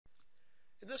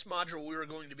In this module, we are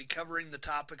going to be covering the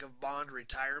topic of bond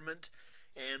retirement.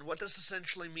 And what this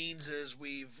essentially means is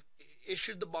we've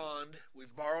issued the bond,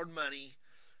 we've borrowed money,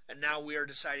 and now we are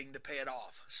deciding to pay it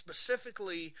off.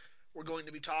 Specifically, we're going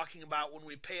to be talking about when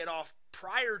we pay it off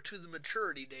prior to the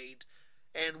maturity date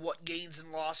and what gains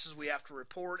and losses we have to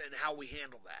report and how we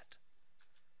handle that.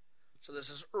 So this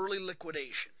is early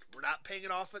liquidation. We're not paying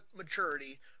it off at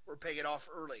maturity, we're paying it off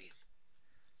early.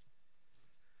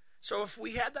 So if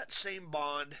we had that same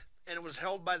bond and it was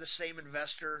held by the same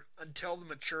investor until the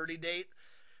maturity date,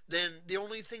 then the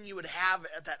only thing you would have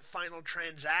at that final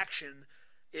transaction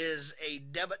is a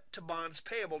debit to bonds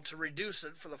payable to reduce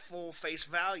it for the full face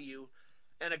value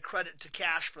and a credit to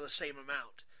cash for the same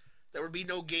amount. There would be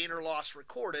no gain or loss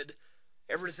recorded.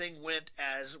 Everything went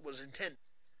as it was intended.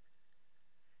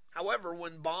 However,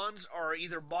 when bonds are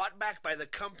either bought back by the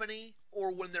company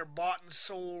or when they're bought and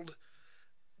sold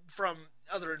from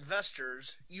other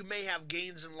investors, you may have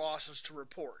gains and losses to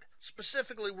report.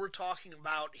 Specifically, we're talking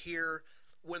about here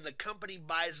when the company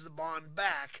buys the bond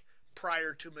back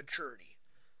prior to maturity.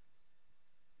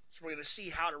 So we're going to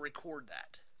see how to record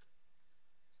that.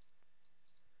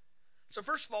 So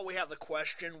first of all, we have the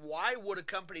question, why would a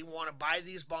company want to buy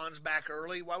these bonds back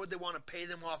early? Why would they want to pay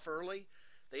them off early?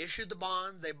 They issued the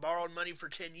bond, they borrowed money for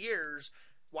 10 years.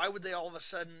 Why would they all of a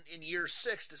sudden in year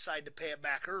 6 decide to pay it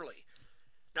back early?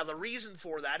 Now the reason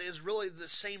for that is really the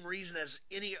same reason as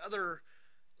any other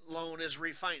loan is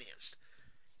refinanced.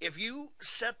 If you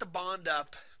set the bond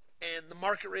up and the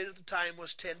market rate at the time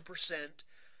was 10%,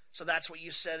 so that's what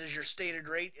you set as your stated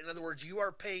rate. In other words, you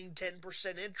are paying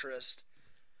 10% interest.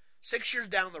 6 years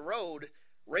down the road,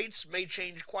 rates may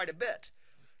change quite a bit.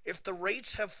 If the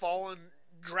rates have fallen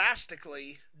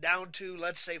drastically down to,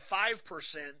 let's say,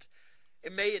 5%,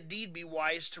 it may indeed be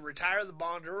wise to retire the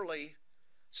bond early,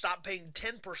 stop paying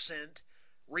 10%,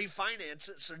 refinance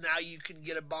it, so now you can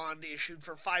get a bond issued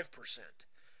for 5%.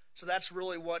 So that's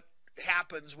really what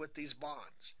happens with these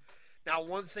bonds. Now,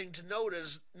 one thing to note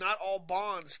is not all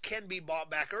bonds can be bought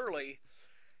back early.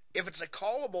 If it's a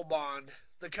callable bond,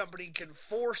 the company can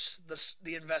force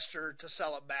the investor to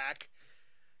sell it back.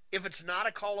 If it's not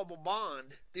a callable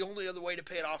bond, the only other way to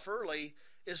pay it off early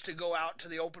is to go out to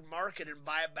the open market and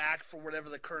buy it back for whatever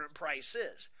the current price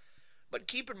is. But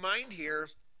keep in mind here,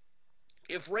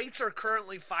 if rates are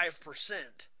currently 5%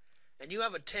 and you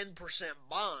have a 10%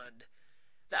 bond,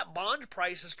 that bond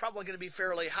price is probably going to be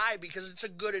fairly high because it's a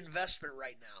good investment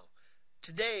right now.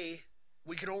 Today,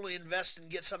 we can only invest and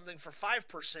get something for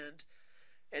 5%,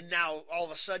 and now all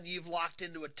of a sudden you've locked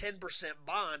into a 10%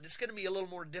 bond. It's going to be a little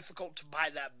more difficult to buy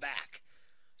that back.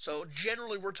 So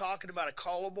generally we're talking about a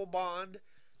callable bond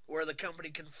where the company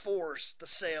can force the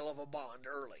sale of a bond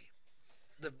early,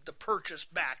 the purchase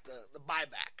back, the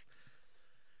buyback.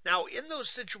 Now, in those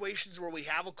situations where we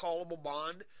have a callable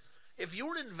bond, if you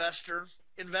were an investor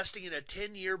investing in a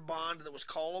 10-year bond that was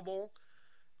callable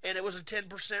and it was a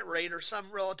 10% rate or some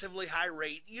relatively high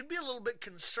rate, you'd be a little bit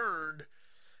concerned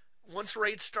once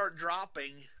rates start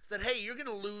dropping that, hey, you're going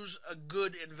to lose a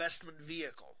good investment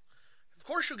vehicle. Of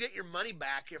course, you'll get your money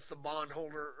back if the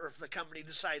bondholder or if the company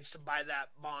decides to buy that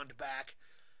bond back.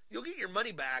 You'll get your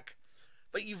money back,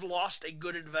 but you've lost a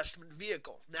good investment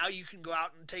vehicle. Now you can go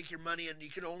out and take your money and you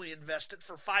can only invest it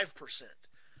for 5%.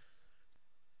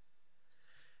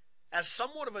 As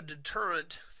somewhat of a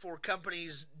deterrent for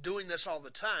companies doing this all the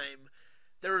time,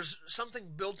 there's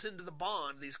something built into the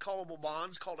bond, these callable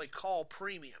bonds, called a call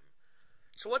premium.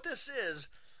 So what this is,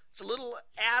 it's a little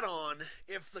add-on.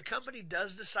 If the company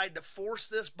does decide to force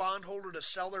this bondholder to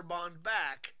sell their bond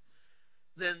back,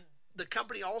 then the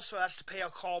company also has to pay a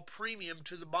call premium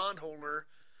to the bondholder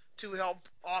to help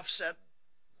offset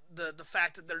the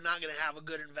fact that they're not going to have a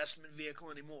good investment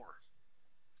vehicle anymore.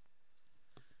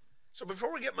 So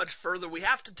before we get much further, we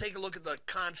have to take a look at the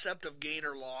concept of gain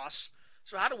or loss.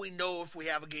 So how do we know if we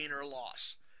have a gain or a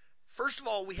loss? First of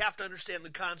all, we have to understand the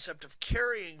concept of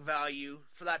carrying value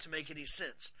for that to make any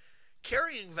sense.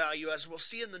 Carrying value, as we'll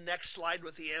see in the next slide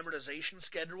with the amortization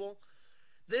schedule,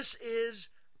 this is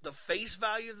the face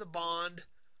value of the bond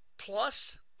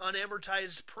plus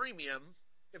unamortized premium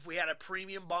if we had a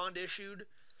premium bond issued,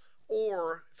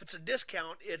 or if it's a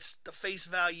discount, it's the face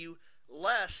value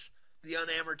less the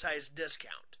unamortized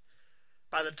discount.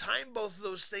 By the time both of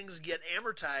those things get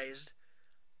amortized,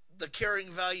 the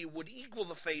carrying value would equal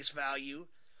the face value,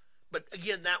 but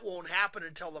again, that won't happen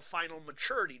until the final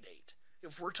maturity date.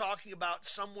 If we're talking about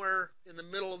somewhere in the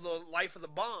middle of the life of the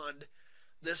bond,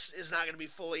 this is not going to be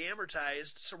fully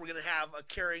amortized, so we're going to have a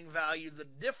carrying value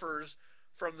that differs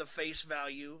from the face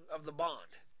value of the bond.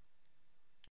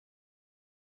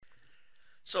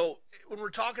 So when we're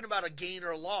talking about a gain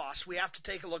or loss, we have to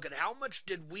take a look at how much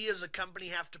did we as a company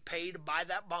have to pay to buy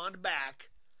that bond back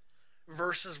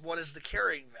versus what is the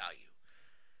carrying value.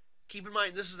 Keep in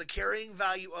mind, this is the carrying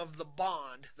value of the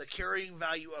bond, the carrying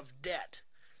value of debt.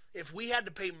 If we had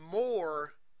to pay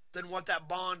more than what that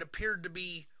bond appeared to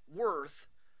be worth,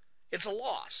 it's a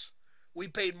loss. We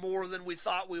paid more than we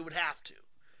thought we would have to.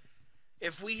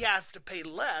 If we have to pay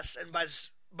less, and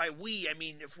by we, I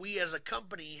mean if we as a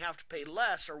company have to pay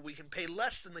less, or we can pay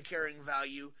less than the carrying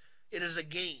value, it is a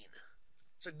gain.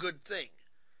 It's a good thing.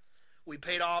 We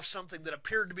paid off something that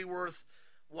appeared to be worth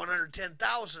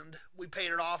 $110,000. We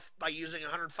paid it off by using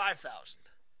 $105,000.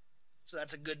 So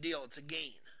that's a good deal. It's a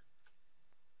gain.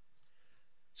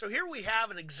 So here we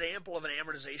have an example of an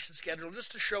amortization schedule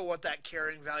just to show what that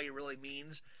carrying value really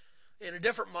means. In a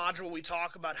different module, we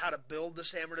talk about how to build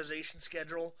this amortization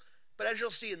schedule. But as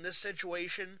you'll see in this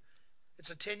situation,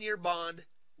 it's a 10-year bond,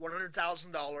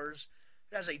 $100,000.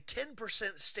 It has a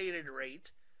 10% stated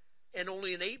rate and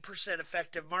only an 8%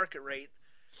 effective market rate.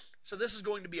 So this is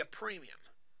going to be a premium.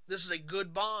 This is a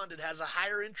good bond. It has a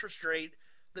higher interest rate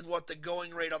than what the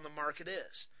going rate on the market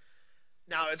is.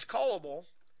 Now it's callable.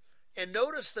 And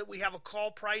notice that we have a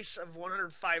call price of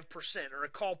 105%, or a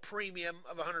call premium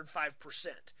of 105%.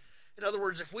 In other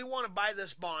words, if we want to buy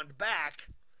this bond back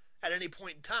at any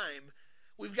point in time,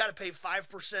 we've got to pay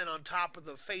 5% on top of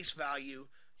the face value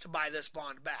to buy this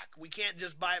bond back. We can't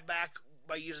just buy it back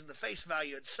by using the face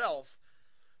value itself.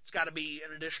 It's got to be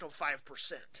an additional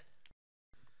 5%.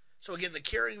 So again, the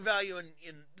carrying value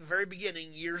in the very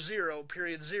beginning, year zero,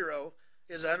 period zero,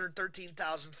 is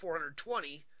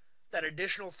 $113,420. That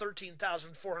additional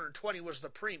 $13,420 was the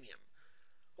premium.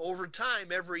 Over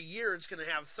time, every year, it's going to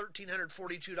have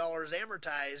 $1,342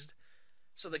 amortized,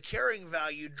 so the carrying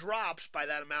value drops by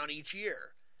that amount each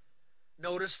year.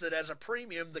 Notice that as a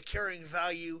premium, the carrying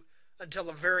value until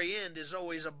the very end is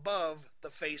always above the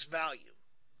face value.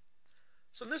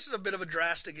 So this is a bit of a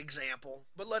drastic example,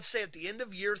 but let's say at the end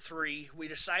of year 3, we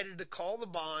decided to call the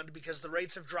bond because the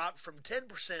rates have dropped from 10%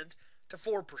 to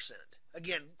 4%.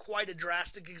 Again, quite a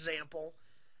drastic example.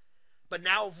 But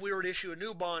now if we were to issue a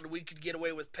new bond, we could get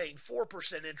away with paying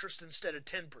 4% interest instead of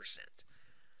 10%.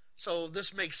 So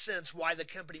this makes sense why the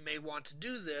company may want to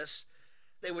do this.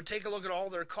 They would take a look at all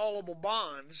their callable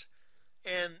bonds,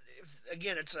 and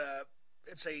again, it's a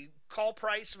call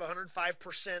price of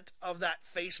 105% of that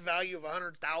face value of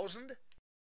 $100,000.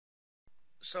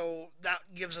 So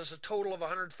that gives us a total of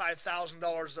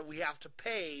 $105,000 that we have to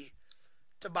pay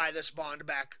to buy this bond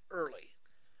back early.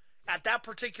 At that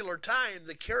particular time,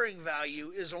 the carrying value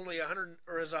is only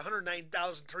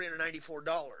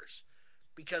 $109,394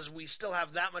 because we still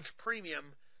have that much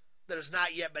premium that has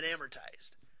not yet been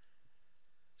amortized.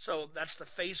 So that's the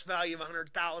face value of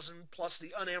 $100,000 plus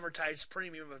the unamortized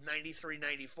premium of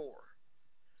 $93.94.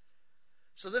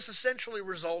 So this essentially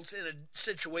results in a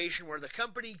situation where the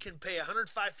company can pay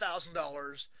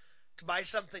 $105,000 to buy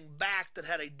something back that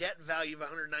had a debt value of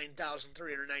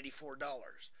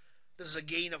 $109,394. This is a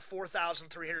gain of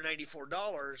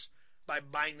 $4,394 by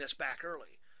buying this back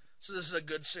early. So this is a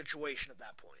good situation at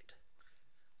that point.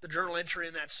 The journal entry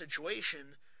in that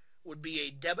situation would be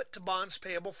a debit to bonds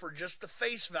payable for just the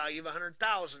face value of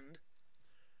 $100,000.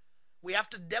 We have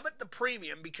to debit the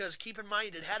premium because, keep in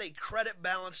mind, it had a credit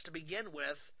balance to begin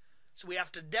with, so we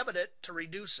have to debit it to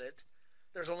reduce it.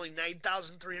 There's only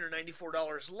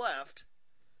 $9,394 left.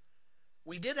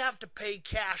 We did have to pay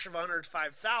cash of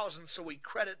 $105,000, so we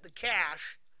credit the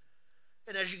cash.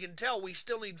 And as you can tell, we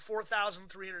still need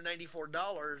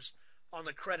 $4,394 on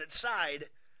the credit side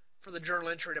for the journal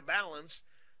entry to balance.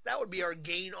 That would be our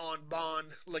gain on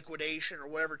bond liquidation, or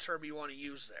whatever term you want to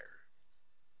use there.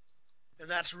 And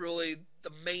that's really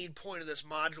the main point of this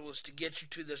module, is to get you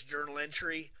to this journal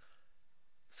entry.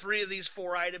 3 of these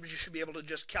 4 items you should be able to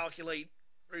just calculate,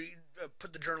 or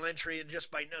put the journal entry in just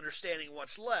by understanding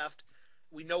what's left.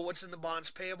 We know what's in the bonds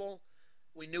payable,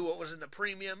 we knew what was in the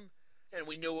premium, and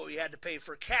we knew what we had to pay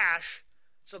for cash.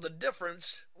 So the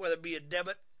difference, whether it be a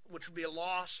debit, which would be a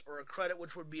loss, or a credit,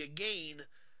 which would be a gain,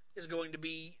 is going to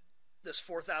be this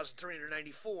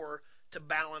 $4,394 to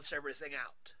balance everything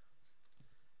out.